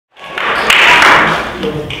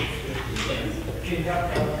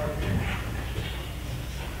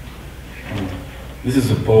This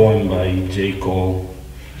is a poem by J. Cole.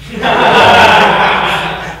 It's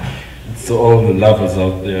to all the lovers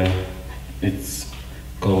out there. It's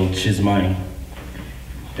called She's Mine.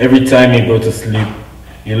 Every time you go to sleep,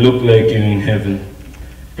 you look like you're in heaven.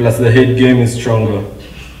 Plus the head game is stronger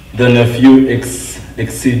than a few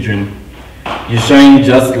Excedrin. You shine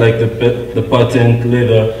just like the patent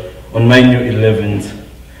leather on my new 11s.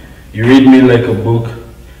 You read me like a book,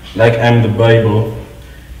 like I'm the Bible.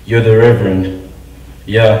 You're the Reverend.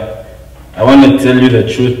 Yeah, I want to tell you the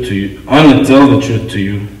truth to you. I want to tell the truth to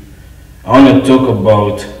you. I want to talk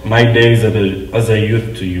about my days as a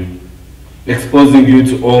youth to you, exposing you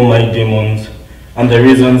to all my demons and the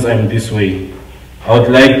reasons I'm this way. I would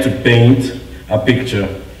like to paint a picture,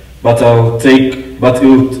 but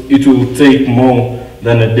it will take more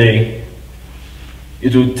than a day.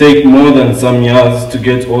 It will take more than some years to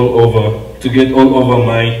get all over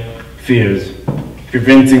my fears,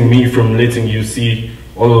 preventing me from letting you see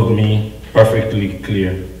all of me perfectly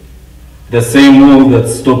clear. The same wall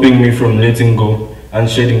that's stopping me from letting go and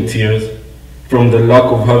shedding tears from the lack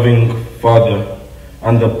of having father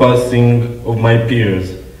and the passing of my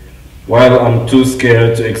peers. While I'm too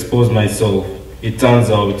scared to expose myself, it turns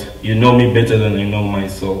out you know me better than I know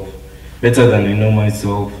myself. Better than I know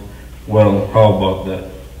myself. Well, how about that?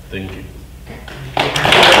 Thank you.